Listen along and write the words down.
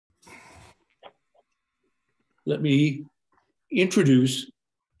let me introduce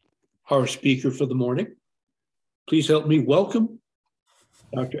our speaker for the morning. Please help me welcome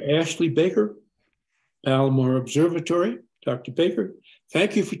Dr. Ashley Baker, Palomar Observatory. Dr. Baker,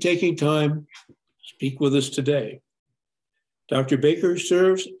 thank you for taking time to speak with us today. Dr. Baker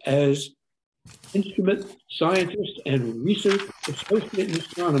serves as instrument scientist and research associate in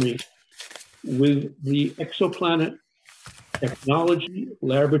astronomy with the Exoplanet Technology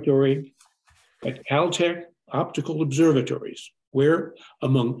Laboratory at Caltech Optical Observatories, where,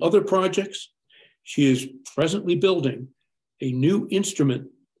 among other projects, she is presently building a new instrument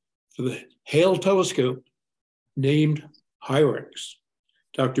for the Hale telescope named HIRAX.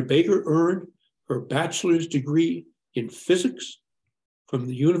 Dr. Baker earned her bachelor's degree in physics from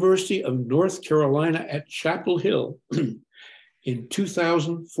the University of North Carolina at Chapel Hill in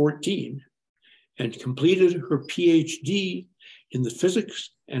 2014 and completed her PhD in the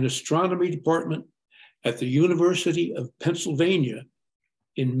physics and astronomy department at the University of Pennsylvania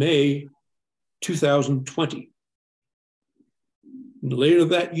in May 2020. And later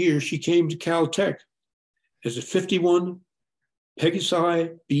that year, she came to Caltech as a 51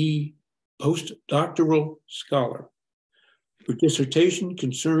 Pegasi B postdoctoral scholar. Her dissertation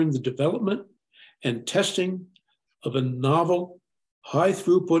concerned the development and testing of a novel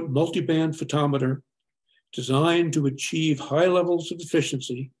high-throughput multiband photometer designed to achieve high levels of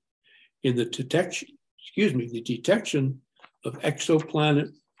efficiency in the detection of exoplanet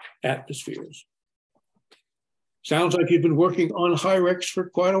atmospheres. Sounds like you've been working on HIRAX for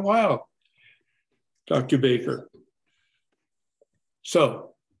quite a while, Dr. Baker.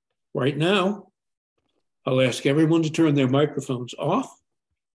 So, right now, I'll ask everyone to turn their microphones off.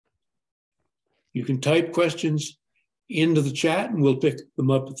 You can type questions into the chat and we'll pick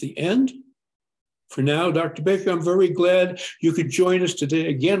them up at the end. For now, Dr. Baker, I'm very glad you could join us today.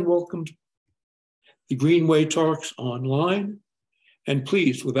 Again, welcome to the Greenway Talks online. And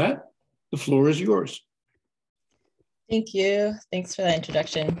please, with that, the floor is yours. Thank you. Thanks for that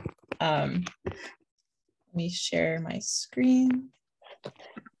introduction. Let me share my screen. Let's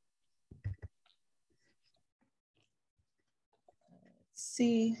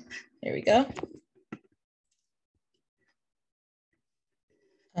see. There we go.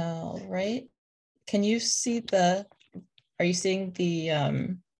 All right. Can you see the, are you seeing the,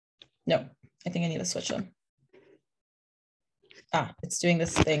 no, I think I need to switch them. Ah, it's doing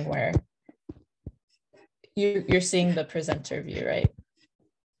this thing where you're seeing the presenter view, right?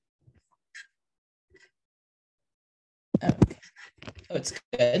 Oh, okay. Oh, it's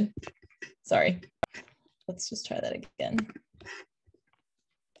good. Sorry. Let's just try that again.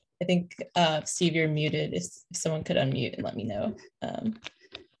 I think, Steve, you're muted. If someone could unmute and let me know.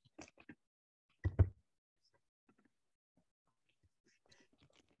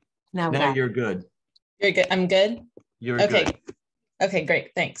 Now you're good. You're good. I'm good? You're okay. Good. Okay,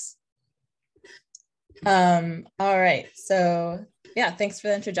 great. Thanks. All right. So yeah, thanks for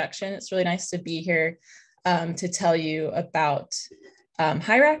the introduction. It's really nice to be here to tell you about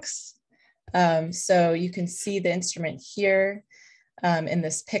HIRAX. So you can see the instrument here in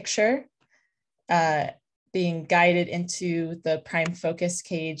this picture being guided into the prime focus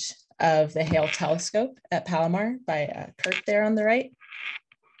cage of the Hale telescope at Palomar by Kurt there on the right.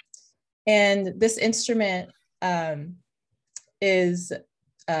 And this instrument is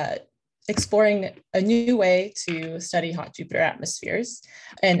exploring a new way to study hot Jupiter atmospheres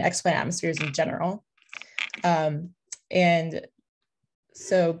and exoplanet atmospheres in general. And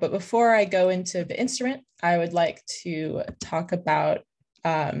so, but before I go into the instrument, I would like to talk about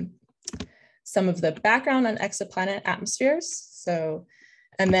some of the background on exoplanet atmospheres. So,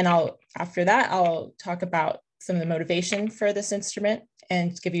 and then after that, I'll talk about some of the motivation for this instrument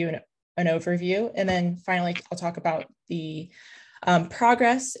and give you an overview. And then finally, I'll talk about the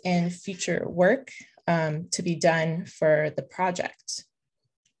progress and future work to be done for the project.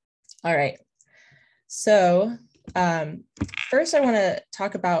 All right. So first, I want to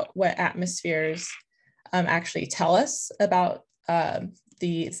talk about what atmospheres actually tell us about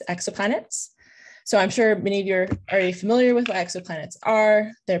these exoplanets. So I'm sure many of you are already familiar with what exoplanets are.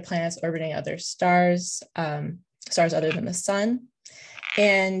 They're planets orbiting other stars, stars other than the sun.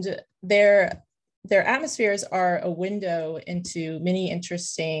 And their atmospheres are a window into many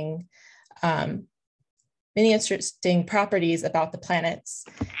interesting properties about the planets,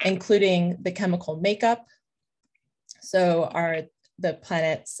 including the chemical makeup. So are the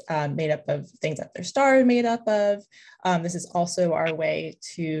planets made up of things that their star are made up of? This is also our way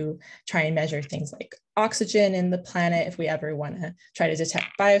to try and measure things like oxygen in the planet if we ever want to try to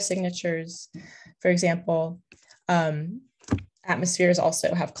detect biosignatures, for example. atmospheres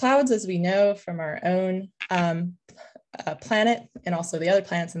also have clouds, as we know from our own planet and also the other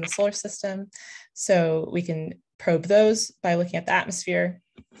planets in the solar system. So we can probe those by looking at the atmosphere.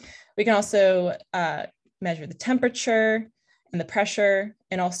 We can also measure the temperature and the pressure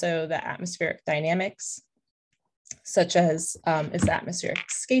and also the atmospheric dynamics, such as is the atmosphere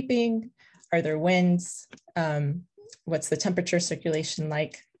escaping? Are there winds? What's the temperature circulation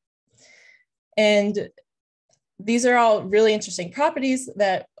like? And these are all really interesting properties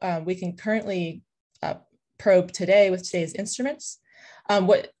that we can currently probe today with today's instruments.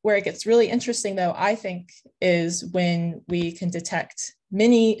 Where it gets really interesting, though, I think, is when we can detect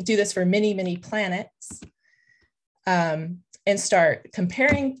do this for many planets and start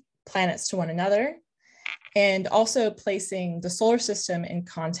comparing planets to one another and also placing the solar system in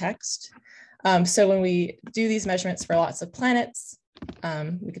context. So when we do these measurements for lots of planets,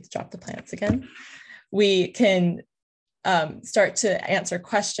 we get to drop the planets again, we can start to answer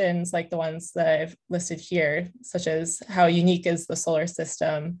questions like the ones that I've listed here, such as how unique is the solar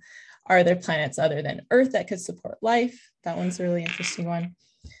system? Are there planets other than Earth that could support life? That one's a really interesting one.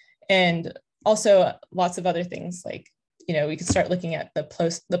 And also lots of other things like, we could start looking at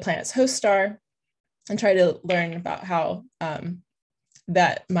the planet's host star and try to learn about how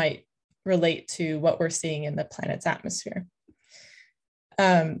that might relate to what we're seeing in the planet's atmosphere.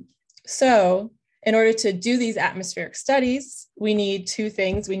 So in order to do these atmospheric studies, we need two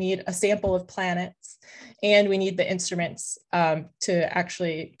things. We need a sample of planets and we need the instruments to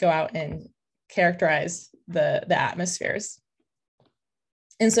actually go out and characterize the atmospheres.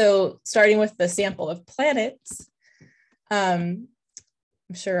 And so starting with the sample of planets, I'm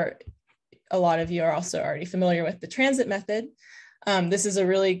sure a lot of you are also already familiar with the transit method. This is a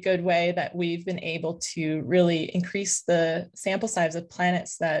really good way that we've been able to really increase the sample size of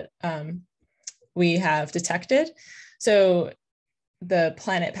planets that we have detected. So the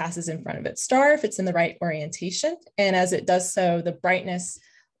planet passes in front of its star if it's in the right orientation. And as it does so, the brightness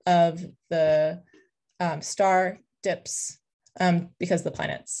of the star dips because the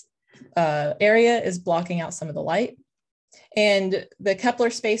planet's area is blocking out some of the light. And the Kepler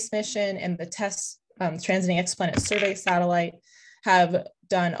space mission and the TESS transiting exoplanet survey satellite have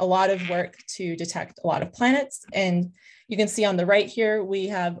done a lot of work to detect a lot of planets. And you can see on the right here, we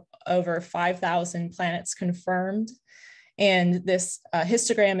have over 5,000 planets confirmed. And this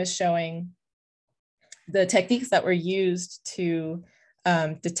histogram is showing the techniques that were used to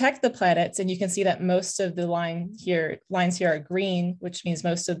detect the planets. And you can see that most of the lines here are green, which means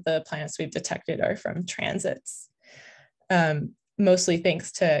most of the planets we've detected are from transits, mostly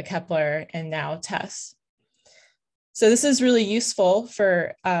thanks to Kepler and now TESS. So this is really useful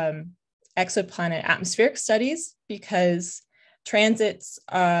for exoplanet atmospheric studies because transits,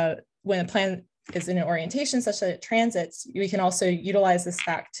 when a planet is in an orientation such that it transits, we can also utilize this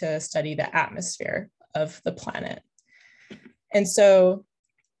fact to study the atmosphere of the planet. And so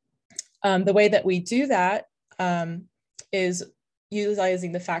the way that we do that is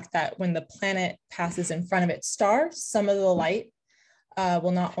utilizing the fact that when the planet passes in front of its star, some of the light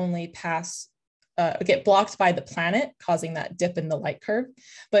will not only get blocked by the planet, causing that dip in the light curve,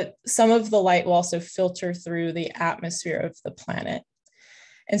 but some of the light will also filter through the atmosphere of the planet.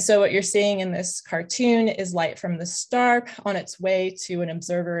 And so what you're seeing in this cartoon is light from the star on its way to an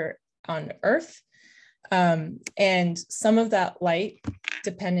observer on Earth. And some of that light,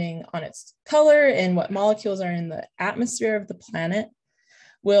 depending on its color and what molecules are in the atmosphere of the planet,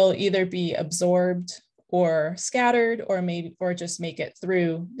 will either be absorbed or scattered or just make it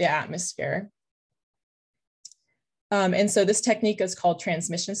through the atmosphere. And so this technique is called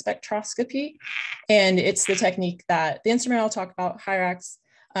transmission spectroscopy. And it's the technique that the instrument I'll talk about, HIRAX,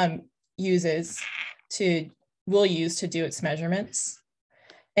 will use to do its measurements.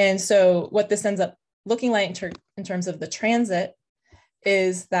 And so what this ends up looking like in terms of the transit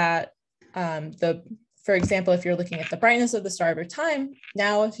is that, for example, if you're looking at the brightness of the star over time,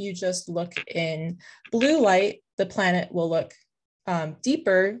 now if you just look in blue light, the planet will look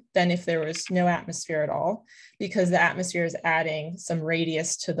deeper than if there was no atmosphere at all, because the atmosphere is adding some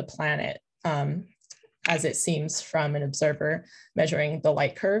radius to the planet as it seems from an observer measuring the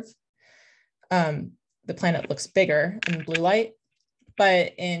light curve. The planet looks bigger in blue light,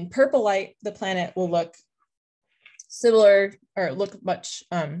 but in purple light, the planet will look similar or look much,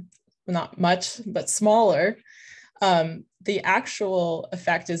 not much, but smaller. The actual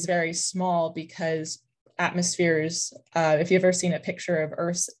effect is very small because atmospheres, if you've ever seen a picture of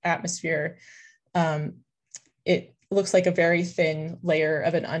Earth's atmosphere, it looks like a very thin layer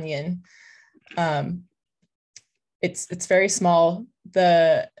of an onion. It's very small.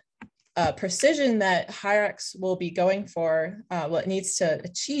 The precision that HIRAX will be going for, what it needs to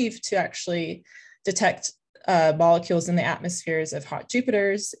achieve to actually detect molecules in the atmospheres of hot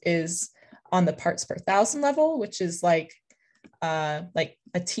Jupiters is on the parts per thousand level, which is like a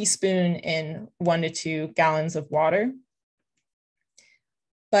teaspoon in 1 to 2 gallons of water.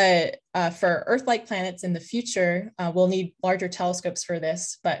 But for Earth-like planets in the future, we'll need larger telescopes for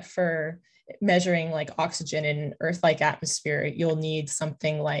this, but for measuring like oxygen in an Earth-like atmosphere, you'll need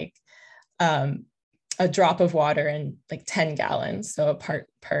something like a drop of water in like 10 gallons, so a part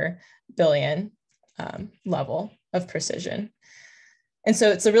per billion level of precision. And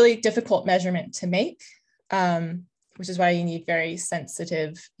so it's a really difficult measurement to make, which is why you need very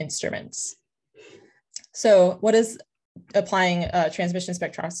sensitive instruments. So what does applying transmission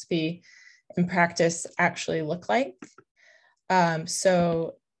spectroscopy in practice actually look like?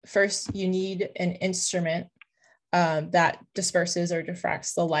 So first, you need an instrument that disperses or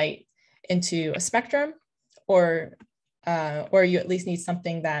diffracts the light into a spectrum, or you at least need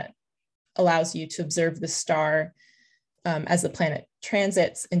something that allows you to observe the star as the planet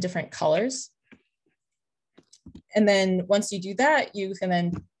transits in different colors. And then once you do that, you can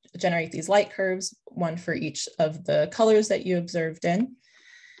then generate these light curves, one for each of the colors that you observed in.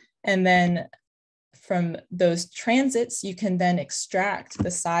 And then from those transits, you can then extract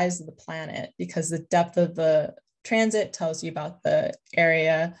the size of the planet, because the depth of the transit tells you about the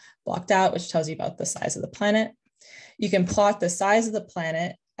area blocked out, which tells you about the size of the planet. You can plot the size of the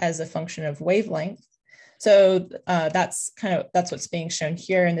planet as a function of wavelength. So that's what's being shown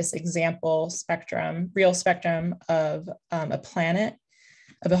here in this example spectrum, real spectrum of a planet,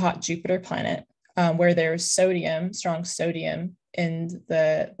 of a hot Jupiter planet, where there's sodium, strong sodium in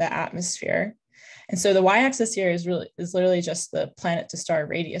the atmosphere. And so the y-axis here is literally just the planet to star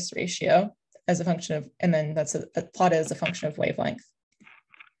radius ratio as a function of, and then that's plotted as a function of wavelength.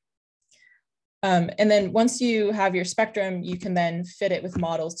 And then once you have your spectrum, you can then fit it with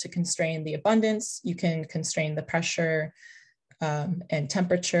models to constrain the abundance. You can constrain the pressure and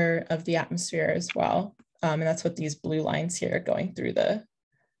temperature of the atmosphere as well. And that's what these blue lines here going through the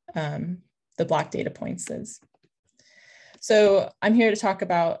black data points is. So I'm here to talk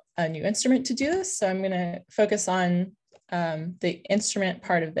about a new instrument to do this. So I'm going to focus on the instrument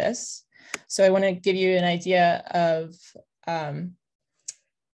part of this. So I want to give you an idea of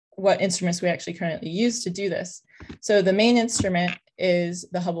what instruments we actually currently use to do this. So the main instrument is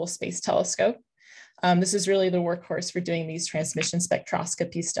the Hubble Space Telescope. This is really the workhorse for doing these transmission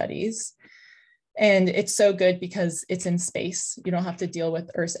spectroscopy studies. And it's so good because it's in space. You don't have to deal with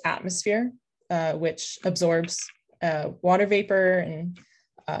Earth's atmosphere, which absorbs water vapor and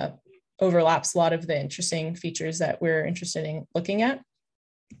overlaps a lot of the interesting features that we're interested in looking at.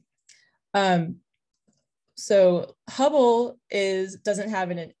 So Hubble doesn't have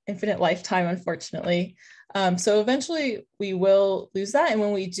an infinite lifetime, unfortunately. So eventually we will lose that. And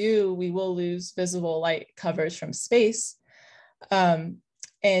when we do, we will lose visible light coverage from space.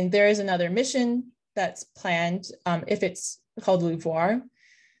 And there is another mission that's planned. If it's called LUVOIR,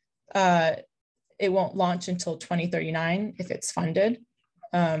 it won't launch until 2039 if it's funded.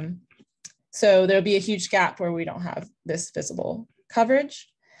 So there'll be a huge gap where we don't have this visible coverage.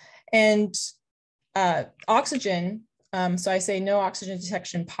 And oxygen, so I say no oxygen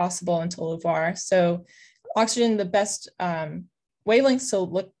detection possible until LUVOIR. So oxygen, the best wavelengths to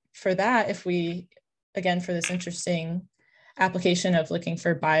look for that, if we, again, for this interesting application of looking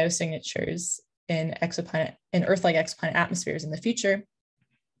for biosignatures in Earth-like exoplanet atmospheres in the future,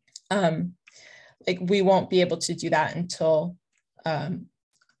 like we won't be able to do that until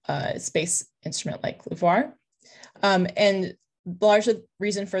a space instrument like LUVOIR. And the large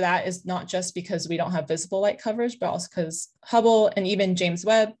reason for that is not just because we don't have visible light coverage, but also because Hubble and even James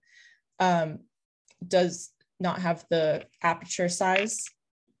Webb does not have the aperture size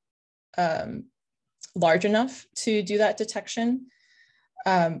large enough to do that detection.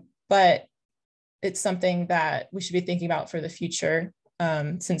 But it's something that we should be thinking about for the future,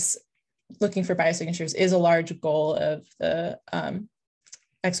 since looking for biosignatures is a large goal of the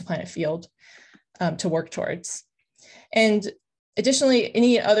exoplanet field to work towards. And additionally,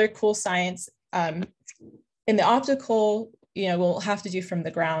 any other cool science in the optical, we'll have to do from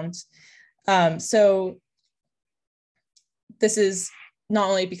the ground. So this is not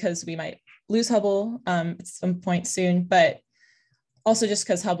only because we might lose Hubble at some point soon, but also just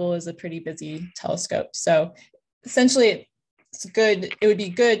because Hubble is a pretty busy telescope. So essentially, it would be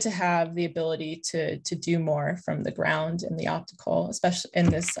good to have the ability to do more from the ground in the optical, especially in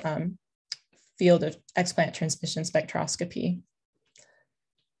this field of exoplanet transmission spectroscopy.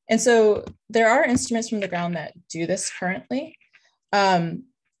 And so there are instruments from the ground that do this currently.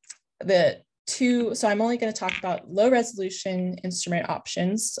 so I'm only going to talk about low resolution instrument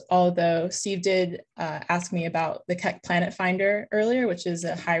options, although Steve did ask me about the Keck Planet Finder earlier, which is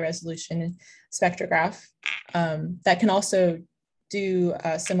a high resolution spectrograph that can also do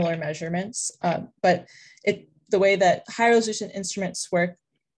similar measurements. But the way that high resolution instruments work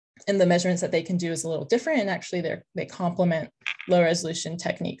and the measurements that they can do is a little different, and actually they complement low resolution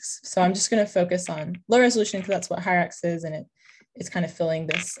techniques. So I'm just going to focus on low resolution because that's what HIRAX is, and it's kind of filling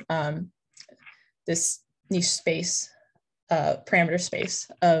this this niche space, parameter space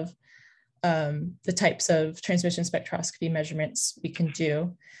of the types of transmission spectroscopy measurements we can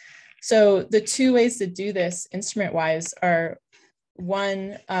do. So the two ways to do this instrument-wise are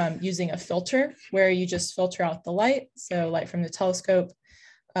one, using a filter where you just filter out the light. So light from the telescope,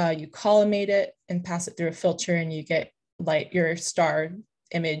 you collimate it and pass it through a filter, and you get your star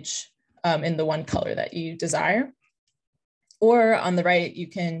image in the one color that you desire. Or on the right, you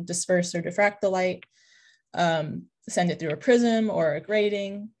can disperse or diffract the light, send it through a prism or a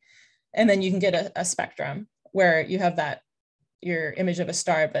grating, and then you can get a spectrum where you have your image of a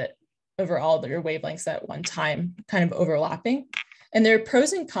star, but over all your wavelengths at one time, kind of overlapping. And there are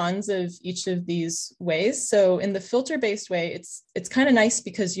pros and cons of each of these ways. So in the filter-based way, it's kind of nice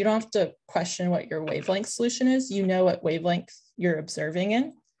because you don't have to question what your wavelength solution is. You know what wavelength you're observing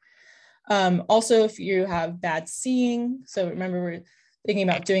in. Also, if you have bad seeing, so remember we're thinking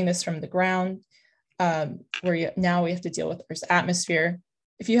about doing this from the ground, where now we have to deal with Earth's atmosphere.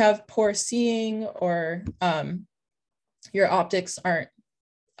 If you have poor seeing or your optics aren't,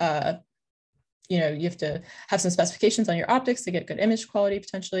 you have to have some specifications on your optics to get good image quality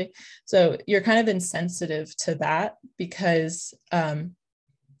potentially. So you're kind of insensitive to that because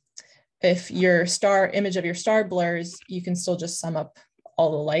if your image of your star blurs, you can still just sum up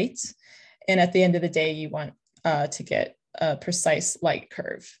all the light. And at the end of the day, you want to get a precise light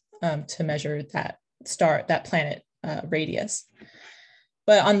curve to measure that planet radius.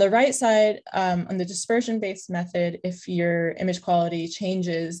 But on the right side, on the dispersion-based method, if your image quality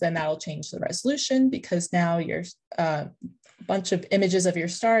changes, then that'll change the resolution because now your bunch of images of your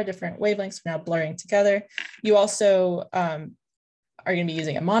star, different wavelengths are now blurring together. You also are going to be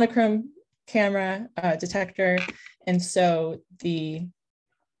using a monochrome camera detector. And so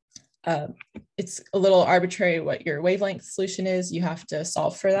it's a little arbitrary what your wavelength solution is. You have to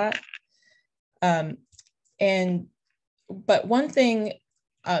solve for that. But one thing,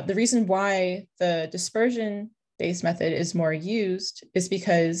 the reason why the dispersion-based method is more used is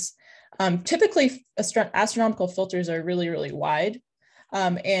because typically astronomical filters are really, really wide.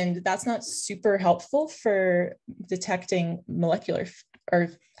 And that's not super helpful for detecting molecular or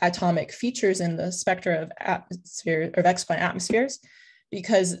atomic features in the spectra of exoplanet atmospheres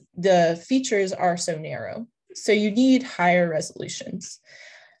because the features are so narrow. So you need higher resolutions.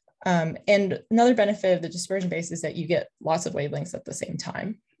 And another benefit of the dispersion base is that you get lots of wavelengths at the same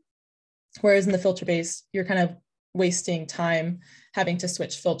time. Whereas in the filter base, you're kind of wasting time having to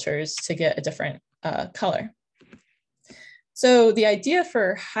switch filters to get a different color. So the idea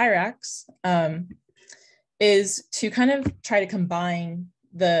for HIRAX is to kind of try to combine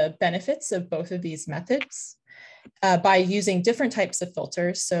the benefits of both of these methods by using different types of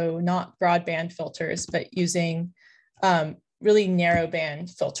filters. So not broadband filters, but using really narrow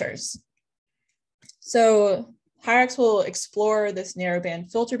band filters. So HIRAX will explore this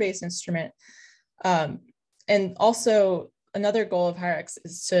narrowband filter-based instrument. And also another goal of HIRAX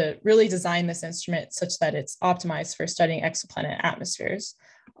is to really design this instrument such that it's optimized for studying exoplanet atmospheres.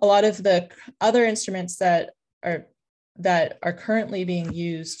 A lot of the other instruments that are currently being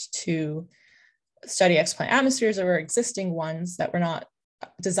used to study exoplanet atmospheres are existing ones that were not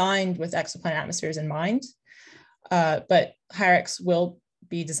designed with exoplanet atmospheres in mind. But HIRAX will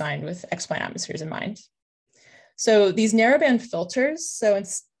be designed with exoplanet atmospheres in mind. So these narrowband filters,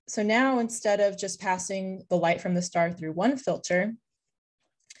 so now instead of just passing the light from the star through one filter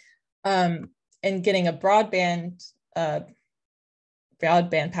and getting a broadband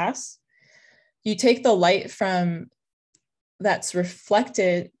pass, you take the light that's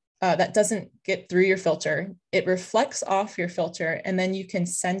reflected, that doesn't get through your filter, it reflects off your filter, and then you can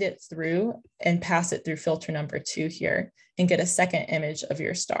send it through and pass it through filter number 2 here and get a second image of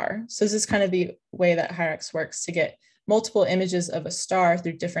your star. So this is kind of the way that HIRAX works to get multiple images of a star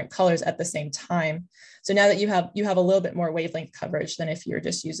through different colors at the same time. So now that you have a little bit more wavelength coverage than if you're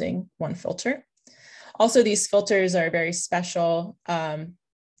just using one filter. Also, these filters are very special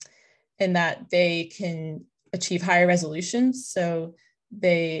in that they can achieve higher resolutions. So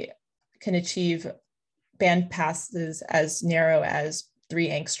they can achieve band passes as narrow as 3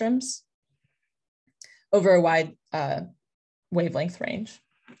 angstroms over a wide wavelength range.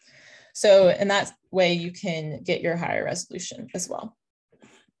 So in that way, you can get your higher resolution as well.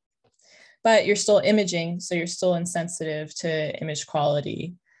 But you're still imaging, so you're still insensitive to image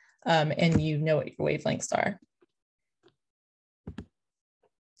quality, and you know what your wavelengths are.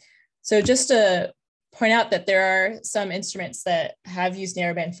 So just to point out that there are some instruments that have used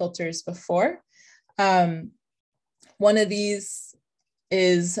narrowband filters before. One of these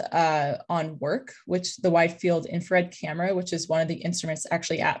is on WORK, which the wide field infrared camera, which is one of the instruments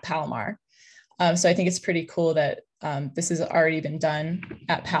actually at Palomar. So I think it's pretty cool that this has already been done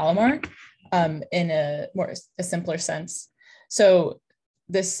at Palomar in a simpler sense. So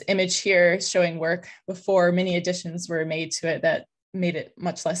this image here is showing WORK before many additions were made to it that made it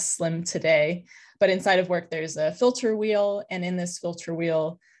much less slim today. But inside of WORK, there's a filter wheel, and in this filter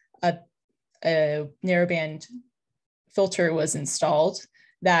wheel, a narrowband filter was installed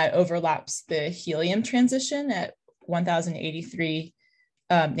that overlaps the helium transition at 1083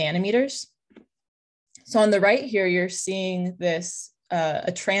 nanometers. So on the right here, you're seeing this,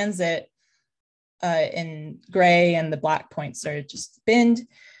 a transit in gray, and the black points are just binned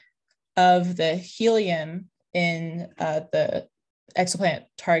of the helium in the exoplanet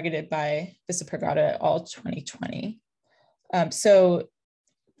targeted by Vista Purgata all 2020. So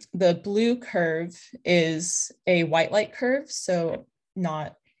the blue curve is a white light curve, so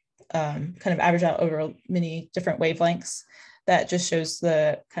not kind of average out over many different wavelengths. That just shows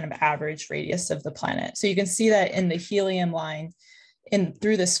the kind of average radius of the planet. So you can see that in the helium line,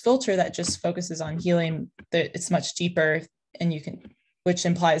 through this filter that just focuses on helium, it's much deeper, and which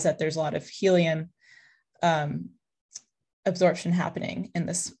implies that there's a lot of helium absorption happening in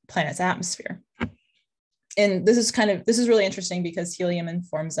this planet's atmosphere. And this is really interesting because helium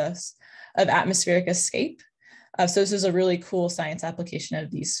informs us of atmospheric escape. So this is a really cool science application of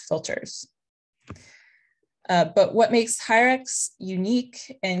these filters. But what makes HIRAX unique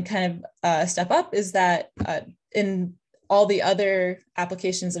and kind of a step up is that in all the other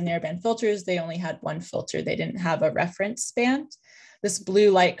applications of narrowband filters, they only had one filter. They didn't have a reference band. This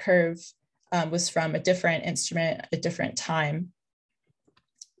blue light curve was from a different instrument, a different time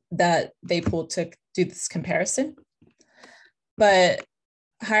that they pulled to do this comparison. But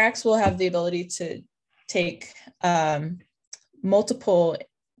HIRAX will have the ability to take multiple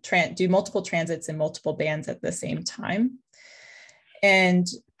transits in multiple bands at the same time. And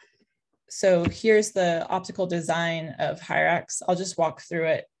so here's the optical design of HIRAX. I'll just walk through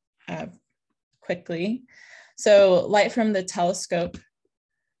it quickly. So light from the telescope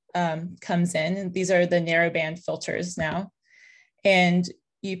comes in, and these are the narrowband filters now. And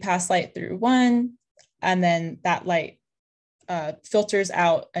you pass light through one, and then that light filters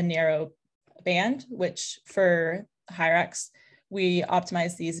out a narrow band, which for HIRAX, we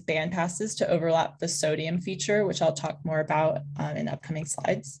optimize these band passes to overlap the sodium feature, which I'll talk more about in upcoming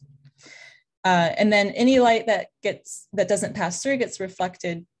slides. And then any light that doesn't pass through gets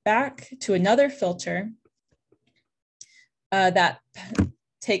reflected back to another filter that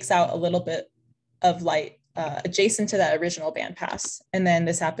takes out a little bit of light adjacent to that original bandpass. And then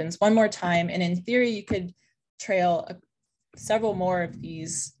this happens one more time. And in theory, you could trail several more of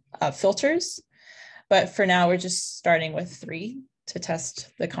these filters. But for now, we're just starting with 3 to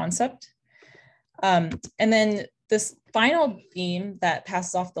test the concept. And then this final beam that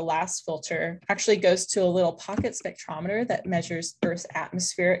passes off the last filter actually goes to a little pocket spectrometer that measures Earth's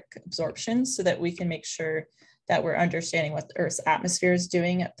atmospheric absorption so that we can make sure that we're understanding what the Earth's atmosphere is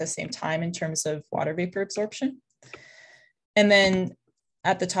doing at the same time in terms of water vapor absorption. And then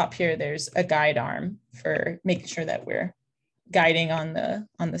at the top here, there's a guide arm for making sure that we're guiding on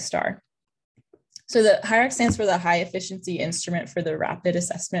the star. So the HIRAX stands for the High Efficiency Instrument for the Rapid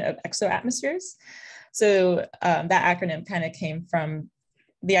Assessment of Exoatmospheres. So that acronym kind of came from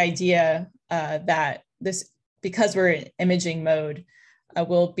the idea that because we're in imaging mode,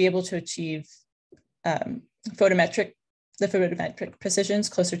 we'll be able to achieve photometric precisions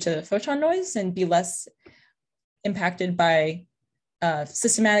closer to the photon noise and be less impacted by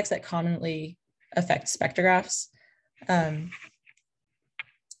systematics that commonly affect spectrographs.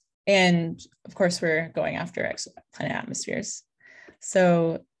 And of course, we're going after exoplanet atmospheres.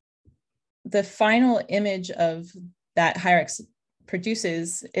 So the final image of that HIRAX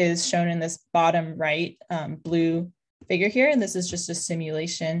produces is shown in this bottom right blue figure here. And this is just a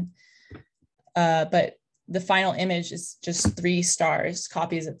simulation. But the final image is just 3 stars,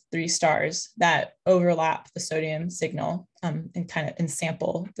 copies of 3 stars that overlap the sodium signal and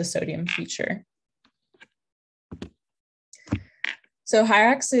sample the sodium feature. So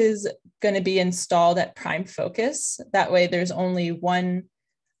HIRAX is going to be installed at prime focus. That way there's only one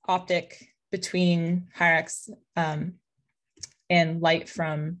optic between HIRAX and light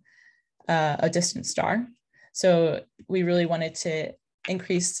from a distant star. So we really wanted to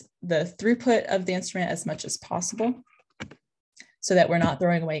increase the throughput of the instrument as much as possible so that we're not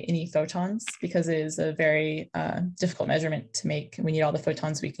throwing away any photons, because it is a very difficult measurement to make. We need all the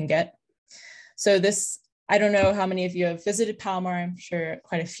photons we can get. So this, I don't know how many of you have visited Palomar, I'm sure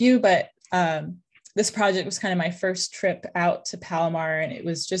quite a few, but this project was kind of my first trip out to Palomar, and it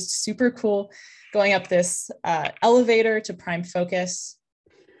was just super cool going up this elevator to prime focus.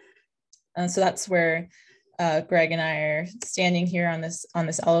 And so that's where Greg and I are standing here on this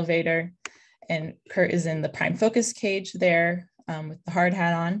elevator, and Kurt is in the prime focus cage there with the hard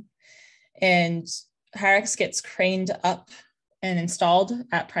hat on. And HIRAX gets craned up and installed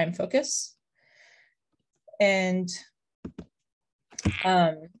at prime focus. And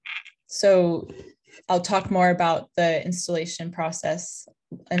so I'll talk more about the installation process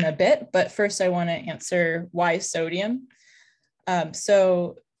in a bit, but first I want to answer why sodium.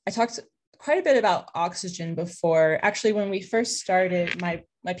 So I talked quite a bit about oxygen before. Actually, when we first started, my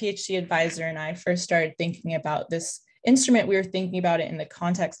PhD advisor and I first started thinking about this instrument, we were thinking about it in the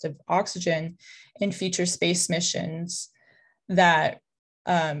context of oxygen in future space missions that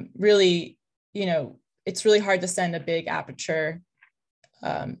really, it's really hard to send a big aperture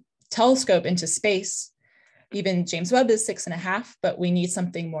telescope into space. Even James Webb is 6.5, but we need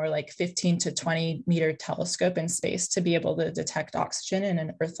something more like 15 to 20 meter telescope in space to be able to detect oxygen in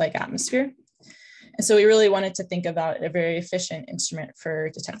an Earth-like atmosphere. And so we really wanted to think about a very efficient instrument for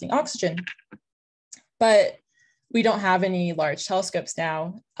detecting oxygen. But we don't have any large telescopes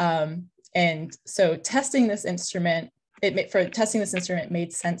now. And so testing this instrument,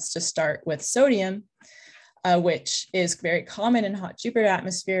 made sense to start with sodium, which is very common in hot Jupiter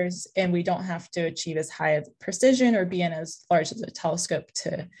atmospheres, and we don't have to achieve as high of precision or be in as large as a telescope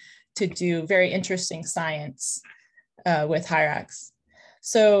to do very interesting science with HIRAX.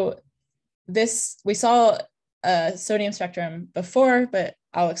 So we saw a sodium spectrum before, but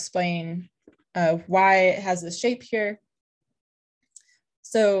I'll explain why it has this shape here.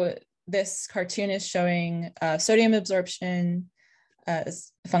 So this cartoon is showing sodium absorption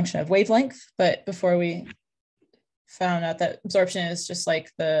as a function of wavelength, but before we found out that absorption is just like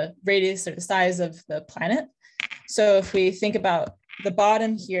the radius or the size of the planet. So if we think about the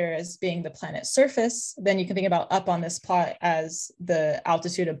bottom here as being the planet's surface, then you can think about up on this plot as the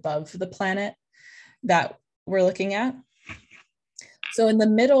altitude above the planet that we're looking at. So in the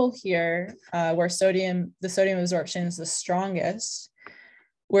middle here, where the sodium absorption is the strongest,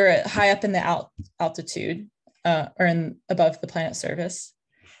 we're high up in the altitude or above the planet's surface.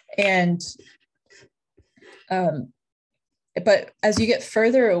 And but as you get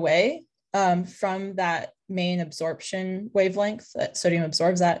further away from that main absorption wavelength that sodium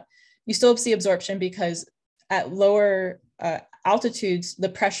absorbs at, you still see absorption because at lower altitudes, the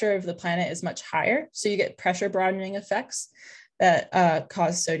pressure of the planet is much higher. So you get pressure broadening effects that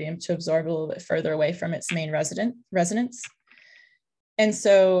cause sodium to absorb a little bit further away from its main resonance. And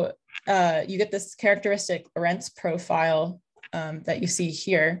so you get this characteristic Lorentz profile that you see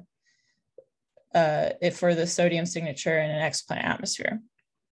here for the sodium signature in an exoplanet atmosphere.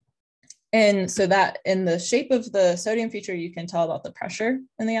 And so that in the shape of the sodium feature, you can tell about the pressure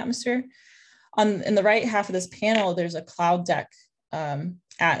in the atmosphere. In the right half of this panel, there's a cloud deck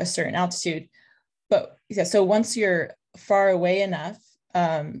at a certain altitude. But yeah, so once you're far away enough,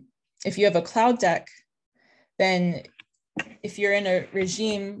 if you have a cloud deck, then if you're in a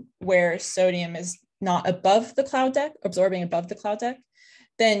regime where sodium is not above the cloud deck, absorbing above the cloud deck,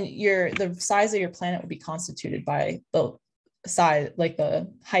 then the size of your planet will be constituted by the size, like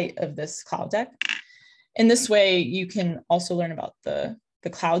the height of this cloud deck. In this way, you can also learn about the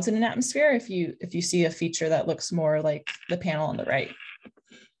clouds in an atmosphere if you see a feature that looks more like the panel on the right.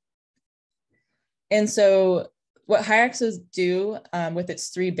 And so what HIRAXes do with its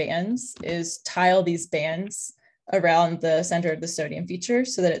 3 bands is tile these bands around the center of the sodium feature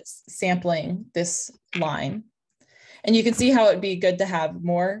so that it's sampling this line. And you can see how it'd be good to have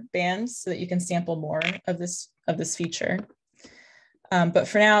more bands so that you can sample more of this feature. But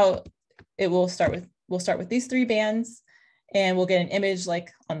for now, we'll start with these 3 bands, and we'll get an image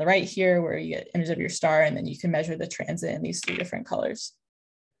like on the right here where you get an image of your star, and then you can measure the transit in these 3 different colors.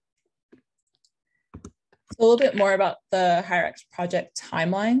 So a little bit more about the HIRAX project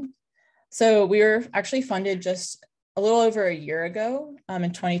timeline. So we were actually funded just a little over a year ago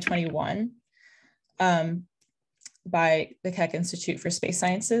in 2021 by the Keck Institute for Space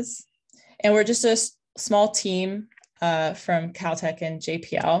Sciences. And we're just a small team from Caltech and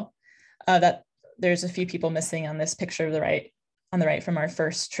JPL that there's a few people missing on this picture on the right from our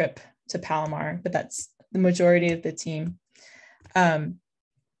first trip to Palomar, but that's the majority of the team.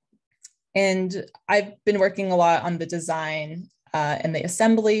 And I've been working a lot on the design and the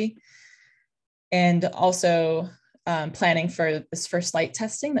assembly, and also planning for this first light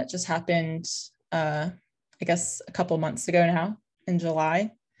testing that just happened, I guess, a couple months ago now in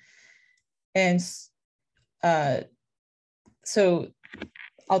July. And so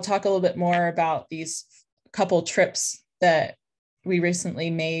I'll talk a little bit more about these couple trips that we recently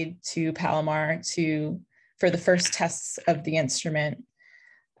made to Palomar for the first tests of the instrument.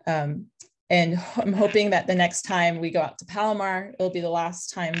 And I'm hoping that the next time we go out to Palomar, it'll be the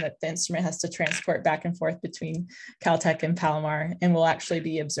last time that the instrument has to transport back and forth between Caltech and Palomar, and we'll actually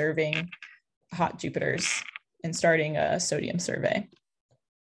be observing hot Jupiters and starting a sodium survey.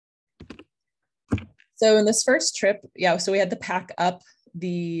 So in this first trip, so we had to pack up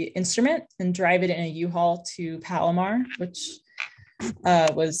the instrument and drive it in a U-Haul to Palomar, which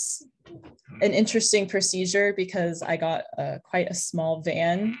was an interesting procedure because I got quite a small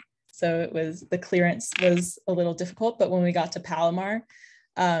van. So the clearance was a little difficult, but when we got to Palomar,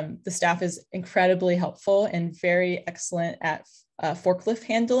 the staff is incredibly helpful and very excellent at forklift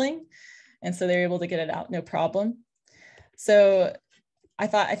handling. And so they're able to get it out, no problem. So I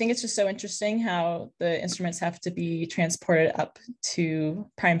think it's just so interesting how the instruments have to be transported up to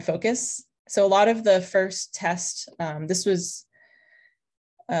prime focus. So a lot of the first test, this was,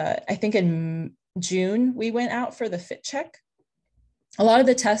 I think in June, we went out for the fit check. A lot of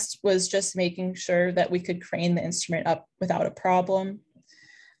the test was just making sure that we could crane the instrument up without a problem,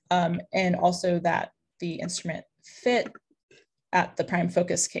 and also that the instrument fit at the prime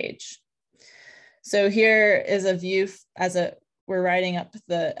focus cage. So here is a view we're riding up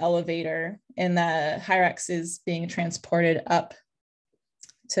the elevator, and the HIRAX is being transported up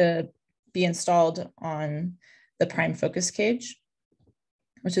to be installed on the prime focus cage,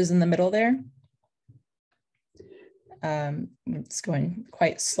 which is in the middle there. It's going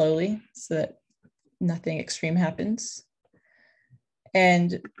quite slowly so that nothing extreme happens.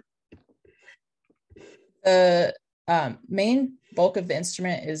 And the main bulk of the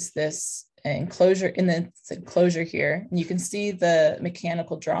instrument is this enclosure here. And you can see the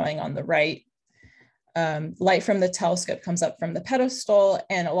mechanical drawing on the right. Light from the telescope comes up from the pedestal,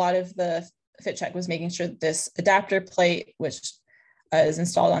 and a lot of the fit check was making sure that this adapter plate, which is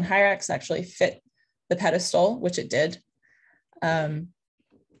installed on HIRAX, actually fit the pedestal, which it did. And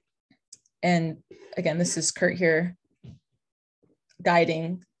again, this is Kurt here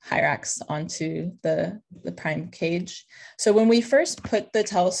guiding HIRAX onto the prime cage. So when we first put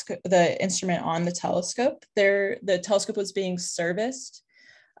the instrument on the telescope, the telescope was being serviced,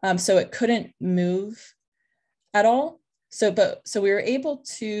 so it couldn't move at all. So we were able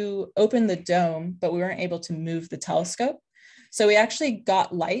to open the dome, but we weren't able to move the telescope. So we actually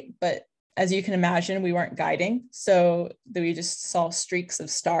got light, but as you can imagine, we weren't guiding. So we just saw streaks of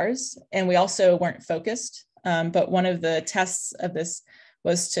stars, and we also weren't focused. But one of the tests of this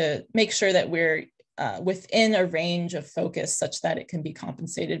was to make sure that we're within a range of focus such that it can be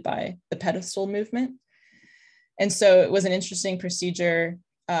compensated by the pedestal movement. And so it was an interesting procedure,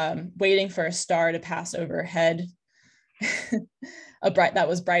 waiting for a star to pass overhead, that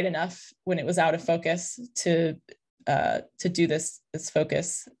was bright enough when it was out of focus to do this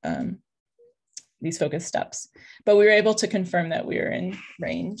focus, these focus steps. But we were able to confirm that we were in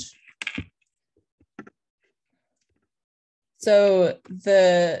range. So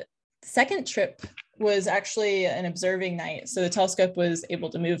the second trip was actually an observing night. So the telescope was able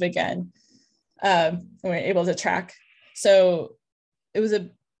to move again. We were able to track. So it was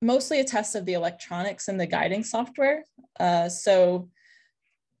mostly a test of the electronics and the guiding software. So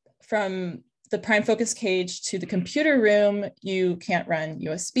from the prime focus cage to the computer room, you can't run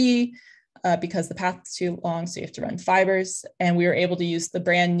USB because the path's too long, so you have to run fibers. And we were able to use the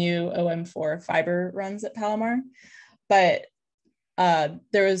brand new OM4 fiber runs at Palomar. But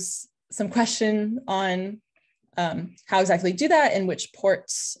there was some question on how exactly do that and which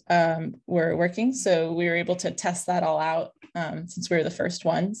ports were working. So we were able to test that all out since we were the first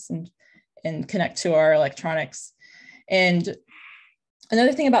ones and connect to our electronics. And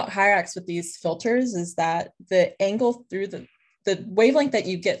another thing about HIRAX with these filters is that the angle through the wavelength that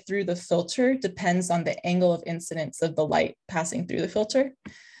you get through the filter depends on the angle of incidence of the light passing through the filter.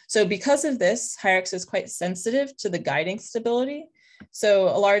 So because of this, HIRAX is quite sensitive to the guiding stability. So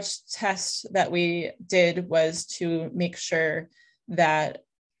a large test that we did was to make sure that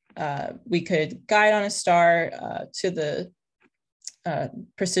we could guide on a star to the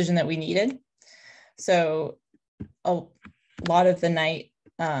precision that we needed. So a lot of the night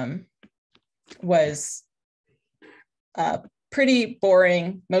was pretty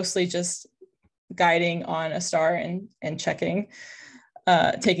boring, mostly just guiding on a star and checking.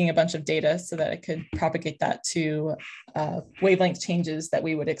 taking a bunch of data so that it could propagate that to wavelength changes that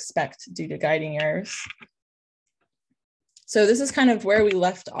we would expect due to guiding errors. So this is kind of where we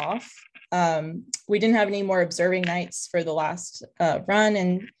left off. We didn't have any more observing nights for the last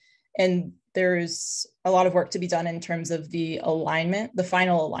run, and there's a lot of work to be done in terms of the alignment, the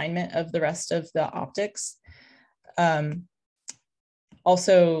final alignment of the rest of the optics.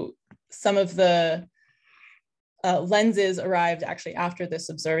 Also, some of the lenses arrived actually after this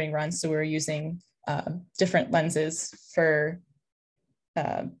observing run, so we're using different lenses for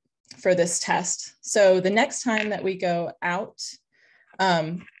this test. So the next time that we go out,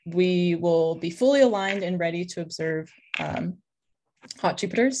 we will be fully aligned and ready to observe hot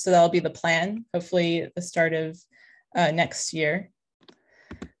Jupiters. So that'll be the plan, hopefully at the start of next year.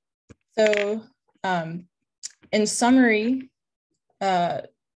 So in summary,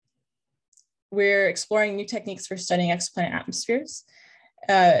 we're exploring new techniques for studying exoplanet atmospheres,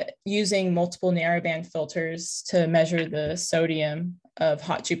 using multiple narrowband filters to measure the sodium of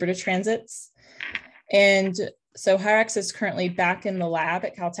hot Jupiter transits. And so HIRAX is currently back in the lab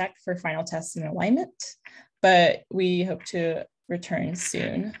at Caltech for final tests and alignment, but we hope to return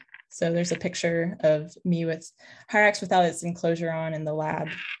soon. So there's a picture of me with HIRAX without its enclosure on in the lab,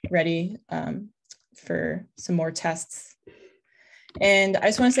 ready for some more tests. And I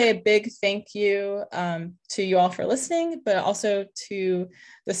just want to say a big thank you to you all for listening, but also to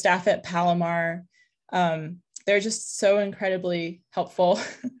the staff at Palomar. They're just so incredibly helpful.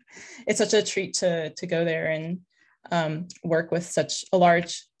 It's such a treat to go there and work with such a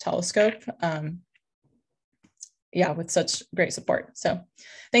large telescope. Yeah, with such great support. So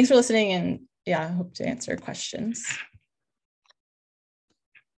thanks for listening, and yeah, I hope to answer questions.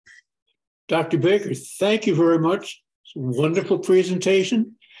 Dr. Baker, thank you very much. It's a wonderful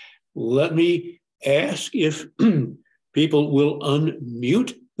presentation. Let me ask if people will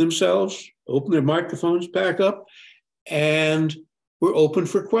unmute themselves, open their microphones back up, and we're open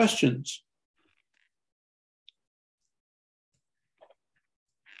for questions.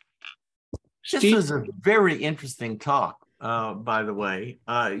 This was a very interesting talk, by the way.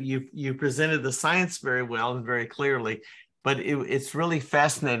 You presented the science very well and very clearly, but it's really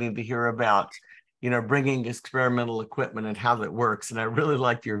fascinating to hear about, bringing experimental equipment and how that works. And I really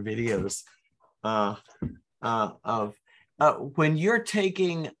liked your videos of when you're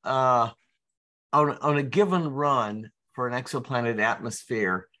taking on a given run for an exoplanet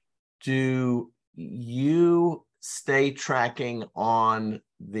atmosphere, do you stay tracking on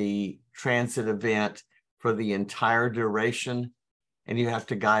the transit event for the entire duration, and you have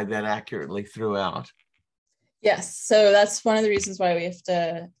to guide that accurately throughout? Yes, so that's one of the reasons why we have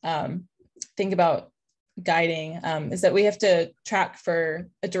to think about guiding, is that we have to track for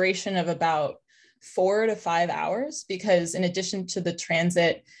a duration of about 4 to 5 hours, because in addition to the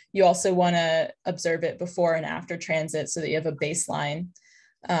transit, you also want to observe it before and after transit so that you have a baseline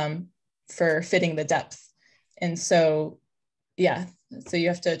for fitting the depth. And so, yeah, so you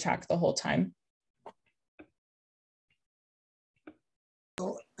have to track the whole time.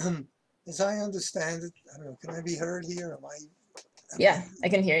 So, as I understand it, I don't know, can I be heard here? Yeah, I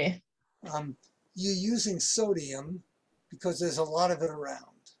can hear you. You're using sodium because there's a lot of it around.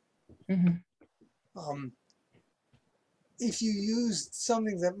 Mm-hmm. If you used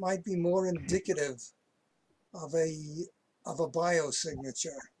something that might be more indicative of a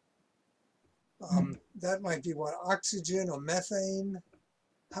biosignature, that might be what, oxygen or methane?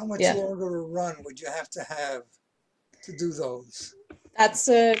 How much longer a run would you have to do those? That's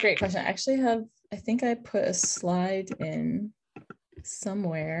a great question. I actually have, I think I put a slide in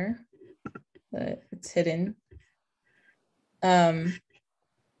somewhere, but it's hidden. Let's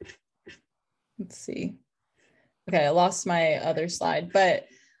see. Okay, I lost my other slide, but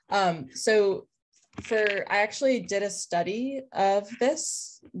so I actually did a study of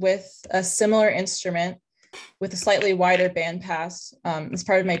this with a similar instrument with a slightly wider bandpass as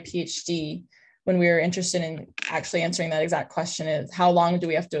part of my PhD, when we were interested in actually answering that exact question, is how long do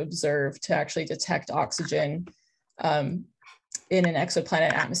we have to observe to actually detect oxygen in an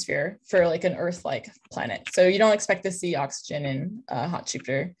exoplanet atmosphere for like an Earth-like planet. So you don't expect to see oxygen in hot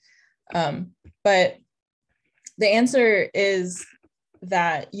Jupiter. But the answer is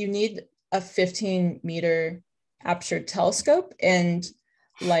that you need a 15-meter aperture telescope and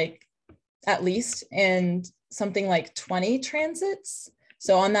like at least and something like 20 transits.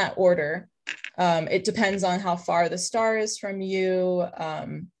 So on that order, it depends on how far the star is from you,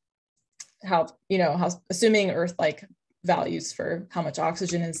 how assuming Earth-like values for how much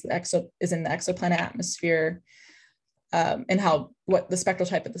oxygen is in the exoplanet atmosphere, and what the spectral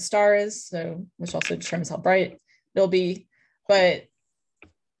type of the star is, so which also determines how bright it'll be. But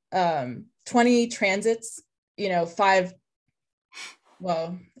 20 transits, the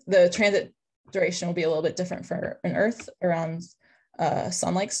transit duration will be a little bit different for an Earth around a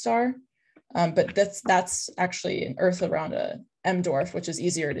sun-like star. But that's actually an Earth around a M dwarf, which is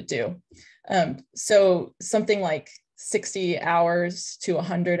easier to do. So something like 60 hours to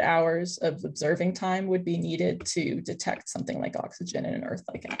 100 hours of observing time would be needed to detect something like oxygen in an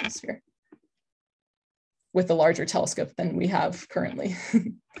Earth-like atmosphere with a larger telescope than we have currently.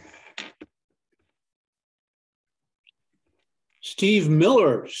 Steve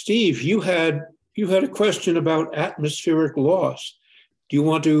Miller. Steve, you had a question about atmospheric loss. Do you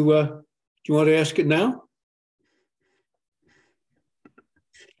want to ask it now?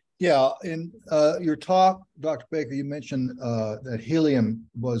 Yeah, in your talk, Dr. Baker, you mentioned that helium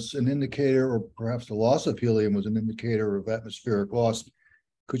was an indicator, or perhaps the loss of helium was an indicator of atmospheric loss.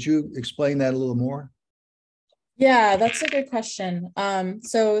 Could you explain that a little more? Yeah, that's a good question.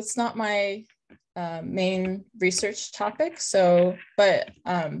 So it's not my main research topic. But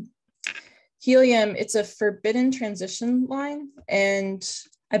helium, it's a forbidden transition line, and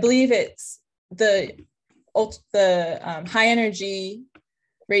I believe it's the high energy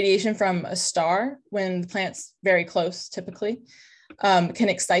radiation from a star when the planet's very close, typically, can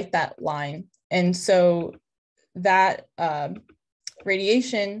excite that line, and so that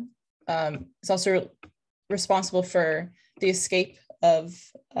radiation is also responsible for the escape of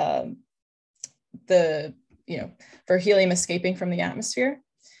for helium escaping from the atmosphere.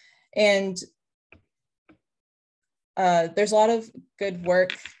 And there's a lot of good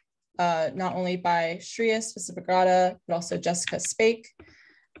work, not only by Shreya Specifigrada, but also Jessica Spake,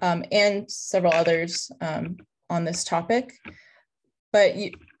 and several others on this topic. But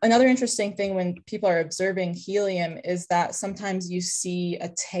another interesting thing when people are observing helium is that sometimes you see a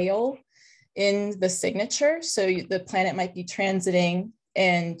tail in the signature. So the planet might be transiting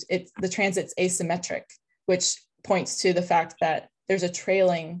and the transit's asymmetric, which points to the fact that there's a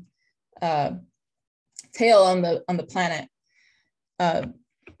trailing tail on the planet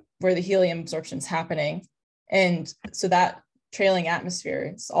where the helium absorption is happening. And so that trailing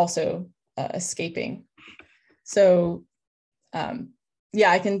atmosphere is also escaping. So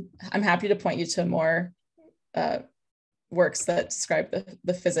yeah, I'm happy to point you to more works that describe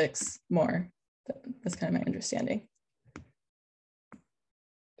the physics more. That's kind of my understanding.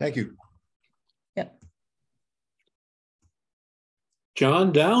 Thank you. Yeah.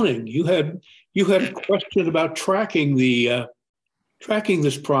 John Downing, you had a question about tracking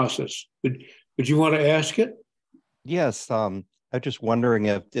this process. Would you want to ask it? Yes, I'm just wondering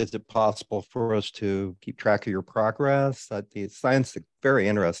is it possible for us to keep track of your progress? The science is very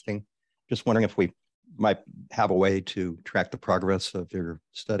interesting. Just wondering if we might have a way to track the progress of your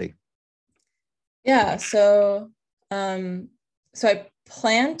study. Yeah, so I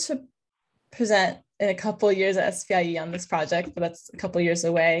plan to present in a couple of years at SPIE on this project, but that's a couple of years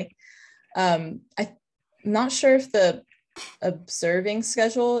away. I'm not sure if the observing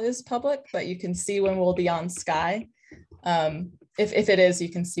schedule is public, but you can see when we'll be on Sky. If it is, you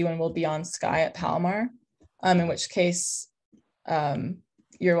can see when we'll be on Sky at Palomar, in which case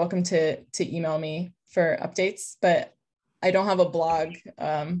you're welcome to email me for updates, but I don't have a blog,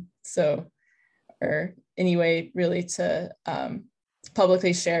 or any way really to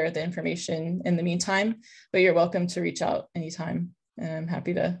publicly share the information in the meantime, but you're welcome to reach out anytime, and I'm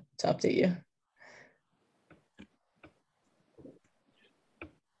happy to update you.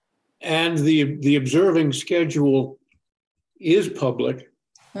 And the observing schedule is public.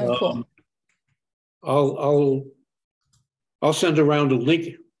 Oh, cool. I'll send around a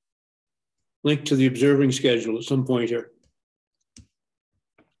link to the observing schedule at some point here.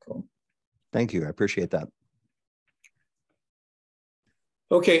 Cool. Thank you. I appreciate that.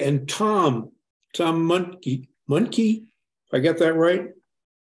 Okay, and Tom Munke, if I got that right,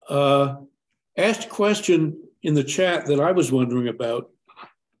 asked a question in the chat that I was wondering about.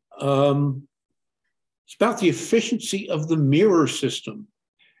 It's about the efficiency of the mirror system.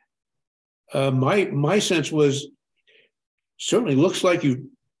 My sense was certainly looks like you're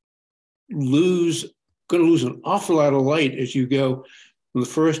going to lose an awful lot of light as you go from the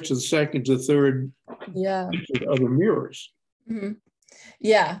first to the second to the third. Yeah. To other mirrors. Mm-hmm.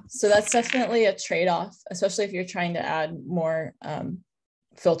 Yeah, so that's definitely a trade-off, especially if you're trying to add more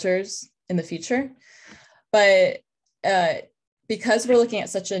filters in the future. But because we're looking at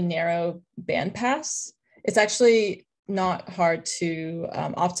such a narrow bandpass, it's actually not hard to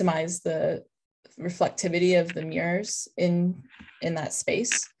optimize the reflectivity of the mirrors in that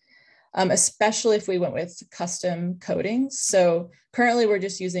space, especially if we went with custom coatings. So currently we're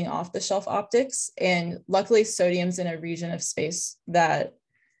just using off-the-shelf optics, and luckily sodium's in a region of space that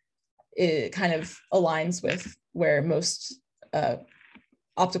it kind of aligns with where most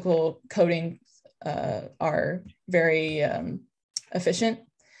optical coating are very efficient,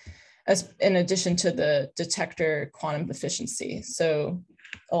 as in addition to the detector quantum efficiency. So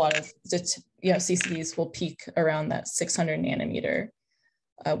a lot of CCDs will peak around that 600 nanometer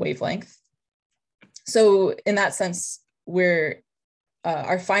wavelength. So in that sense,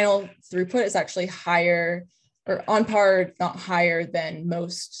 our final throughput is actually higher, or on par, not higher than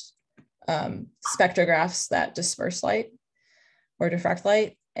most spectrographs that disperse light or diffract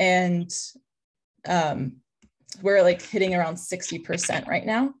light. And we're like hitting around 60% right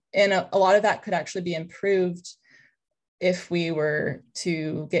now. And a lot of that could actually be improved if we were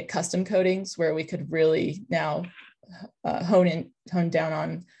to get custom coatings where we could really now hone down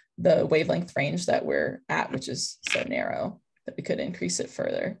on the wavelength range that we're at, which is so narrow that we could increase it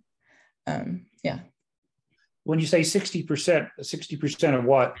further. Yeah. When you say 60%, 60% of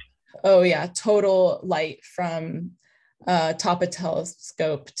what? Oh yeah, total light from top of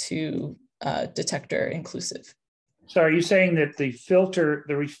telescope to detector inclusive. So are you saying that the filter,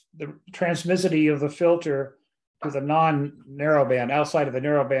 the transmissivity of the filter to the non-narrowband, outside of the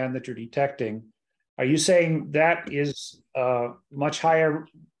narrowband that you're detecting, are you saying that is much higher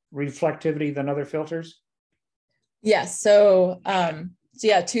reflectivity than other filters? Yes. So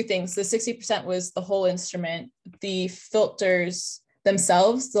yeah, two things. The 60% was the whole instrument. The filters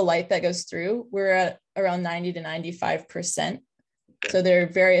themselves, the light that goes through, we're at around 90 to 95%. So they're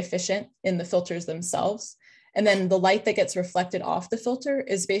very efficient in the filters themselves. And then the light that gets reflected off the filter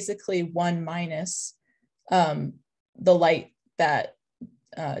is basically 1 minus the light that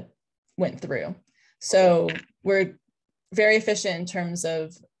went through. So we're very efficient in terms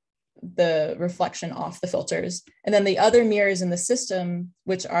of the reflection off the filters. And then the other mirrors in the system,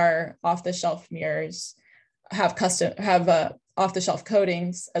 which are off-the-shelf mirrors, have off-the-shelf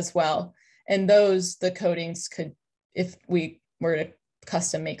coatings as well. And those, the coatings could, if we were to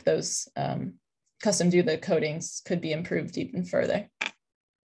custom make those, custom do the coatings, could be improved even further.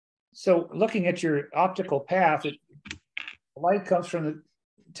 So looking at your optical path, the light comes from the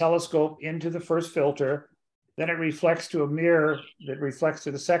telescope into the first filter, then it reflects to a mirror that reflects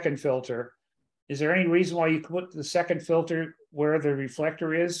to the second filter. Is there any reason why you put the second filter where the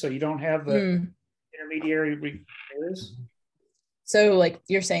reflector is, so you don't have the intermediary mirrors? So like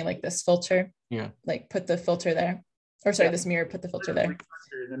you're saying like this filter? Yeah. Like put the filter there? Or sorry, this mirror, put the filter there.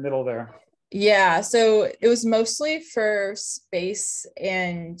 In the middle there. Yeah, so it was mostly for space,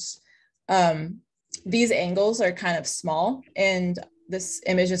 and these angles are kind of small, and this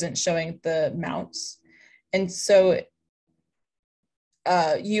image isn't showing the mounts. And so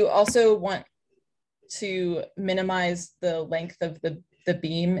you also want to minimize the length of the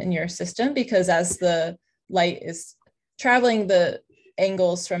beam in your system, because as the light is traveling, the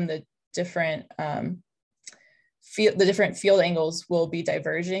angles from the different field angles will be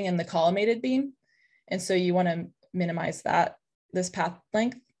diverging in the collimated beam. And so you want to minimize this path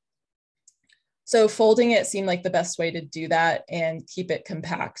length. So folding it seemed like the best way to do that and keep it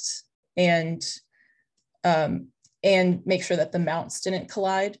compact, and make sure that the mounts didn't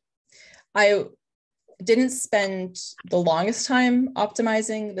collide. I didn't spend the longest time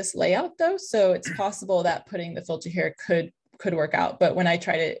optimizing this layout though. So it's possible that putting the filter here could work out. But when I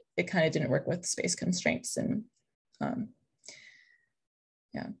tried it, it kind of didn't work with space constraints. And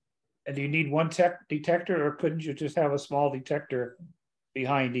yeah. And do you need one detector, or couldn't you just have a small detector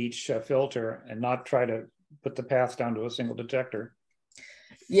behind each filter and not try to put the path down to a single detector?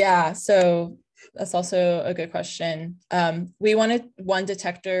 Yeah, so that's also a good question. We wanted one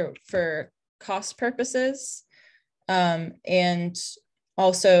detector for cost purposes, and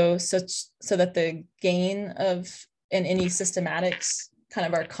also so that the gain of and any systematics kind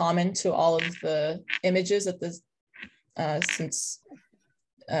of are common to all of the images at the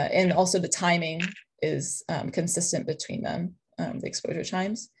and also the timing is consistent between them, the exposure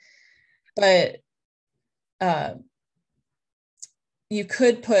times. But you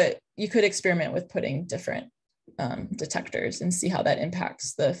could experiment with putting different detectors and see how that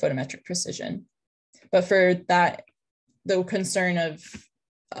impacts the photometric precision. But for that, the concern of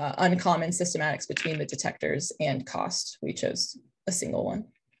uncommon systematics between the detectors and cost, we chose a single one.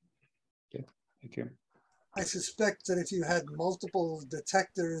 Okay, thank you. I suspect that if you had multiple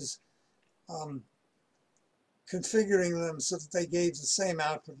detectors, configuring them so that they gave the same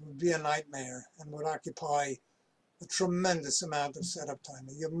output would be a nightmare and would occupy a tremendous amount of setup time.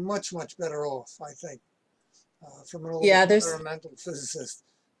 You're much, much better off, I think, from an old environmental physicist.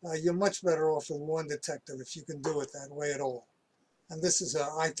 You're much better off with one detector if you can do it that way at all. And this is,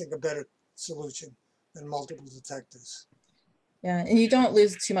 I think, a better solution than multiple detectors. Yeah, and you don't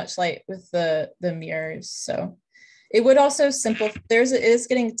lose too much light with the mirrors. So it would also it is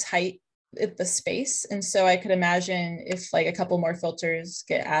getting tight at the space. And so I could imagine if like a couple more filters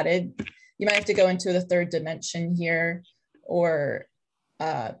get added, you might have to go into the third dimension here, or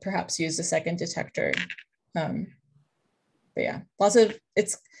perhaps use a second detector. But yeah, because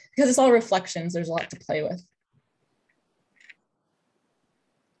it's all reflections, there's a lot to play with.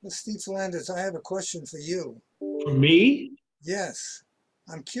 Well, Steve Flanders, I have a question for you. For me? Yes.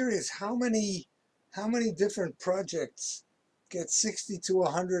 I'm curious, how many different projects get 60 to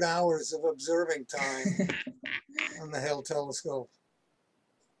 100 hours of observing time on the Hale telescope?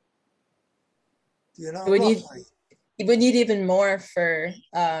 Do you know roughly? You would need even more for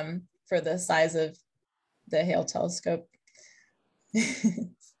the size of the Hale telescope.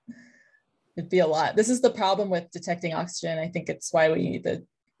 It'd be a lot. This is the problem with detecting oxygen. I think it's why we need to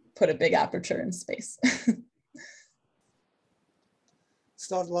put a big aperture in space.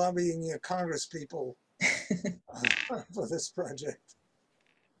 Start lobbying your Congress people for this project.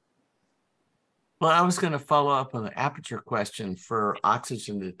 Well, I was going to follow up on the aperture question for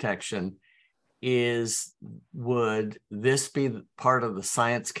oxygen detection. Would this be part of the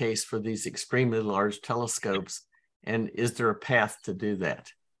science case for these extremely large telescopes? And is there a path to do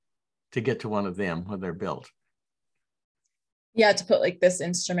that, to get to one of them when they're built? Yeah, to put like this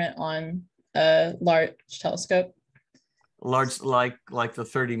instrument on a large telescope. Large, like the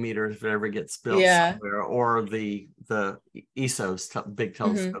 30 meters, if it ever gets built somewhere, or the ESO's big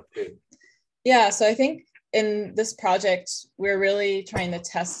telescope too. Yeah, so I think in this project, we're really trying to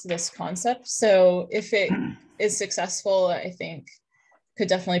test this concept. So if it is successful, I think could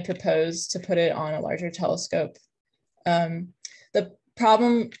definitely propose to put it on a larger telescope. The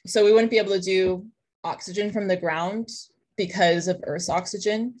problem, so we wouldn't be able to do oxygen from the ground because of Earth's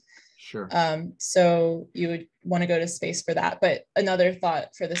oxygen. Sure. So you would want to go to space for that. But another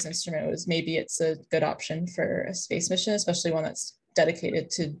thought for this instrument was maybe it's a good option for a space mission, especially one that's dedicated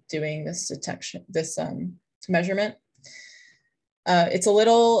to doing this detection, this measurement. It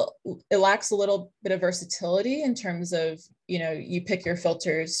lacks a little bit of versatility in terms of, you pick your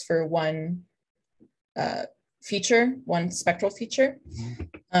filters for one feature, one spectral feature.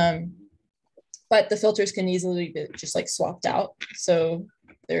 But the filters can easily be just like swapped out. So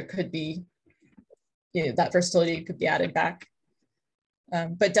there could be, that versatility could be added back.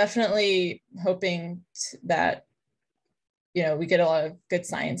 But definitely hoping that, we get a lot of good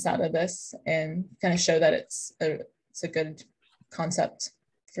science out of this and kind of show that it's a good concept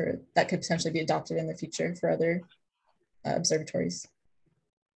that could potentially be adopted in the future for other observatories.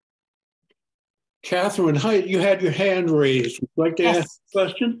 Catherine, hi, you had your hand raised. Would you like to ask a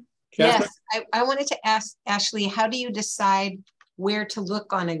question? Catherine? Yes, I wanted to ask Ashley, how do you decide where to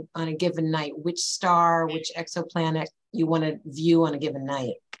look on a given night, which star, which exoplanet you want to view on a given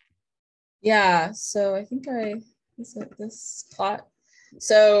night? Yeah, so I think is it this plot?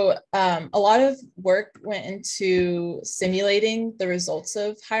 So a lot of work went into simulating the results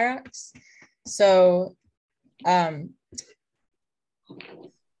of HIRAX. So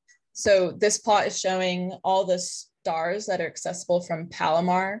this plot is showing all the stars that are accessible from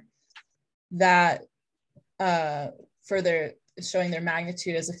Palomar that showing their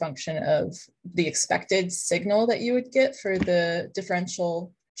magnitude as a function of the expected signal that you would get for the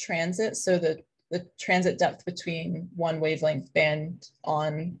differential transit. So the transit depth between one wavelength band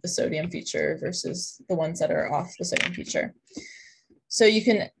on the sodium feature versus the ones that are off the sodium feature. So you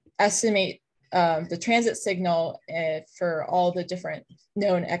can estimate the transit signal for all the different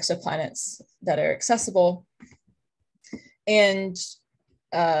known exoplanets that are accessible. And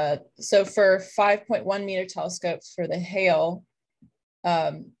so for 5.1 meter telescopes for the Hale,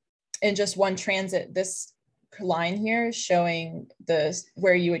 in just one transit, this line here is showing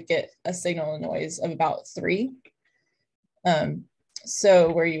where you would get a signal noise of about 3.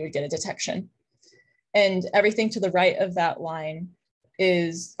 So where you would get a detection. And everything to the right of that line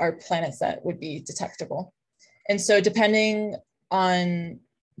are planets that would be detectable. And so depending on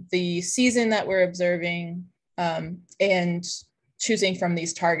the season that we're observing and choosing from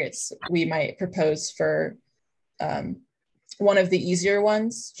these targets, we might propose for one of the easier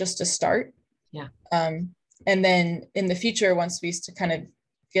ones just to start. Yeah. And then in the future, once we kind of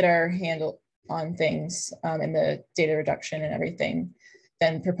get our handle on things and the data reduction and everything,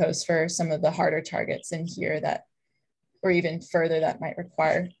 then propose for some of the harder targets in here or even further that might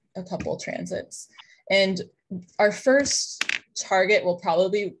require a couple transits. And our first target will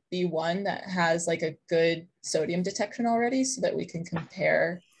probably be one that has like a good sodium detection already, so that we can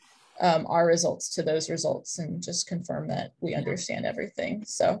compare our results to those results and just confirm that we understand everything.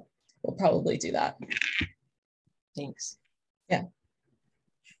 So we'll probably do that. Thanks. Yeah.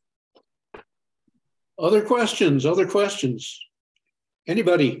 Other questions? Other questions?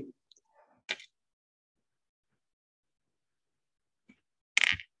 Anybody?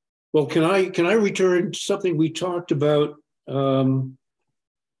 Well, can I return to something we talked about kind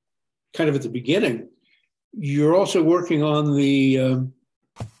of at the beginning? You're also working on the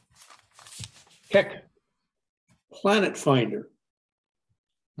Keck Planet Finder.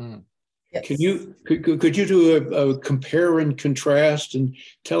 Yes. Could you do a compare and contrast and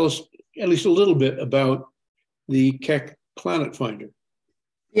tell us at least a little bit about the Keck Planet Finder?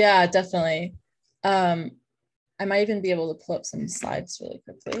 Yeah, definitely. I might even be able to pull up some slides really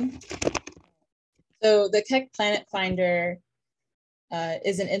quickly. So the Keck Planet Finder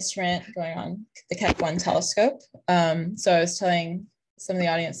is an instrument going on the Keck 1 telescope. So I was telling some of the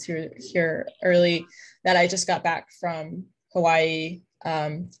audience who were here early that I just got back from Hawaii.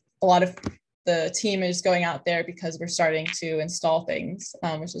 A lot of the team is going out there because we're starting to install things,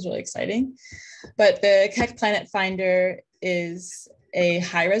 which is really exciting. But the Keck Planet Finder is a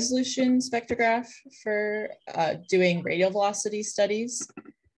high resolution spectrograph for doing radial velocity studies.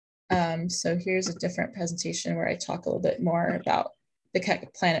 So here's a different presentation where I talk a little bit more about the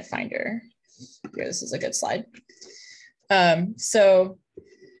Keck Planet Finder. Here, this is a good slide. So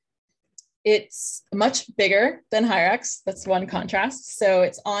it's much bigger than HIRAX. That's one contrast. So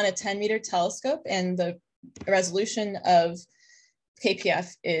it's on a 10-meter telescope, and the resolution of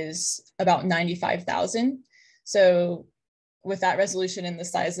KPF is about 95,000. So with that resolution and the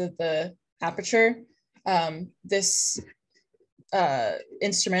size of the aperture, this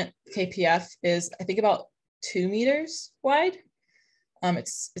instrument KPF is, I think, about 2 meters wide.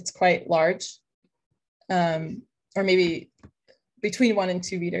 It's quite large, or maybe between 1 and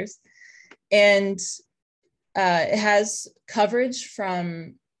 2 meters. And it has coverage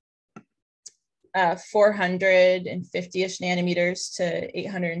from 450-ish nanometers to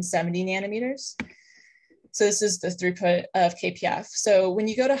 870 nanometers. So this is the throughput of KPF. So when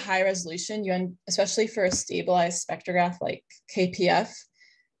you go to high resolution, especially for a stabilized spectrograph like KPF,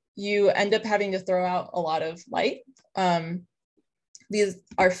 you end up having to throw out a lot of light. These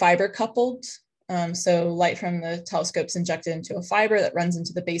are fiber coupled. So light from the telescope's injected into a fiber that runs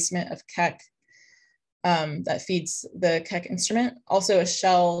into the basement of Keck that feeds the Keck instrument. Also,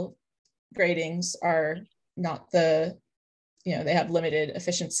 shell gratings are not they have limited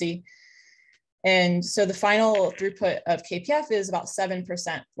efficiency. And so the final throughput of KPF is about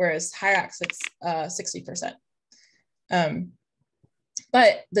 7%, whereas HIRAX, it's 60%.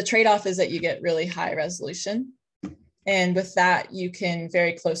 But the trade-off is that you get really high resolution. And with that, you can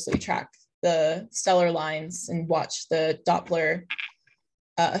very closely track the stellar lines and watch the Doppler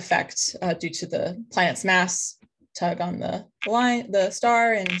effect due to the planet's mass tug on the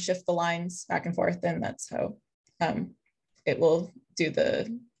star and shift the lines back and forth. And that's how it will do the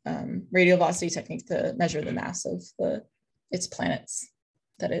radial velocity technique to measure the mass of its planets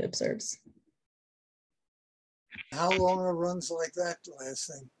that it observes. How long are runs like that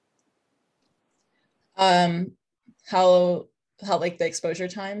lasting? How like the exposure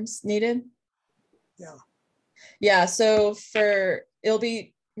times needed? Yeah, so it'll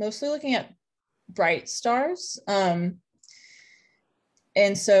be mostly looking at bright stars. And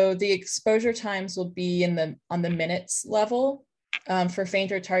so the exposure times will be on the minutes level. For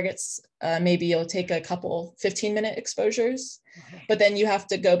fainter targets, maybe it'll take a couple 15-minute exposures, but then you have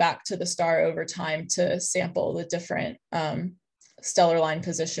to go back to the star over time to sample the different stellar line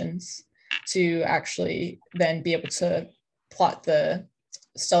positions to actually then be able to plot the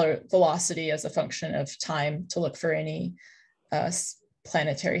stellar velocity as a function of time to look for any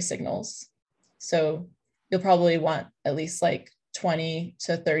planetary signals. So you'll probably want at least like 20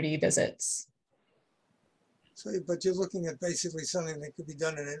 to 30 visits. So, but you're looking at basically something that could be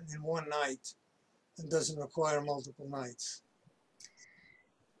done in one night and doesn't require multiple nights.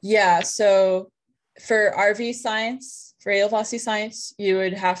 Yeah, so for RV science, for radial velocity science, you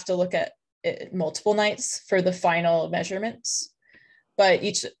would have to look at it multiple nights for the final measurements, but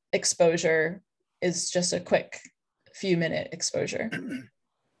each exposure is just a quick few-minute exposure.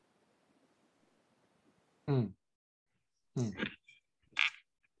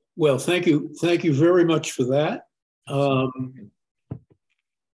 Well, thank you very much for that.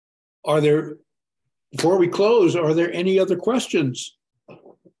 Before we close, are there any other questions?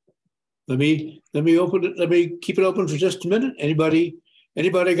 Let me open it. Let me keep it open for just a minute. Anybody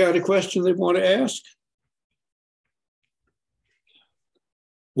got a question they want to ask?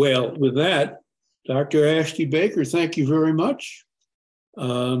 Well, with that, Dr. Ashley Baker, thank you very much.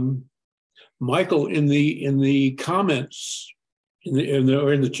 Michael, in the comments, in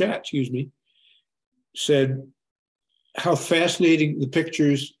the chat, excuse me, said how fascinating the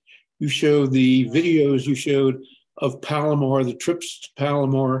pictures you showed, the videos you showed of Palomar, the trips to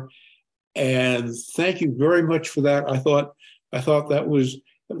Palomar. And thank you very much for that. I thought that was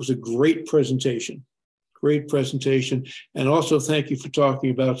a great presentation. Great presentation. And also thank you for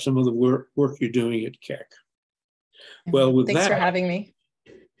talking about some of the work you're doing at Keck. Well, with Thanks that, for having me.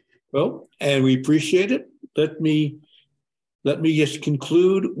 Well, and we appreciate it. Let me just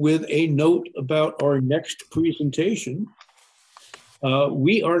conclude with a note about our next presentation.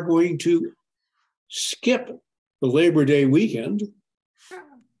 We are going to skip the Labor Day weekend.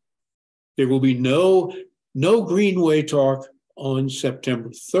 There will be no Greenway talk on September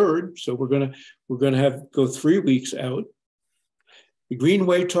 3rd, so we're gonna go 3 weeks out. The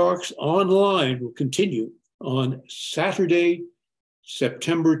Greenway talks online will continue on Saturday,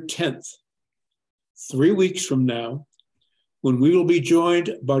 September 10th, 3 weeks from now, when we will be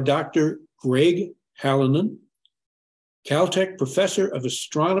joined by Dr. Greg Hallinan, Caltech Professor of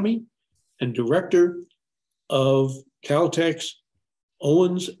Astronomy and Director of Caltech's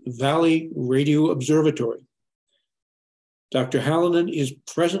Owens Valley Radio Observatory. Dr. Hallinan is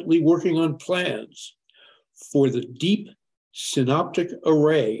presently working on plans for the Deep Synoptic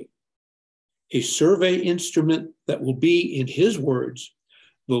Array, a survey instrument that will be, in his words,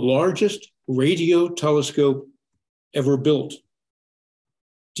 the largest radio telescope ever built.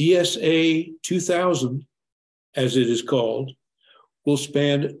 DSA 2000, as it is called, will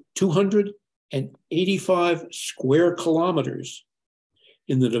span 285 square kilometers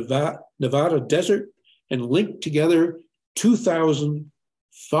in the Nevada desert and link together 2,000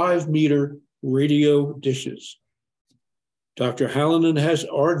 5-meter radio dishes. Dr. Hallinan has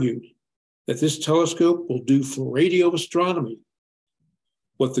argued that this telescope will do for radio astronomy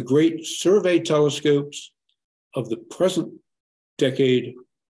what the great survey telescopes of the present decade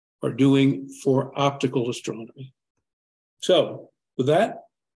are doing for optical astronomy. So with that,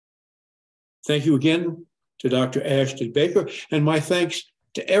 thank you again to Dr. Ashley Baker, and my thanks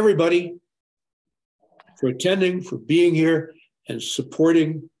to everybody for attending, for being here, and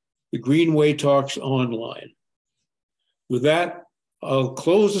supporting the Greenway Talks online. With that, I'll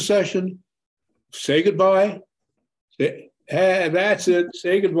close the session, say goodbye. That's it,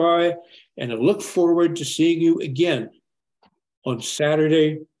 say goodbye, and I look forward to seeing you again on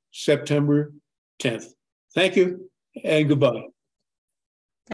Saturday, September 10th. Thank you and goodbye.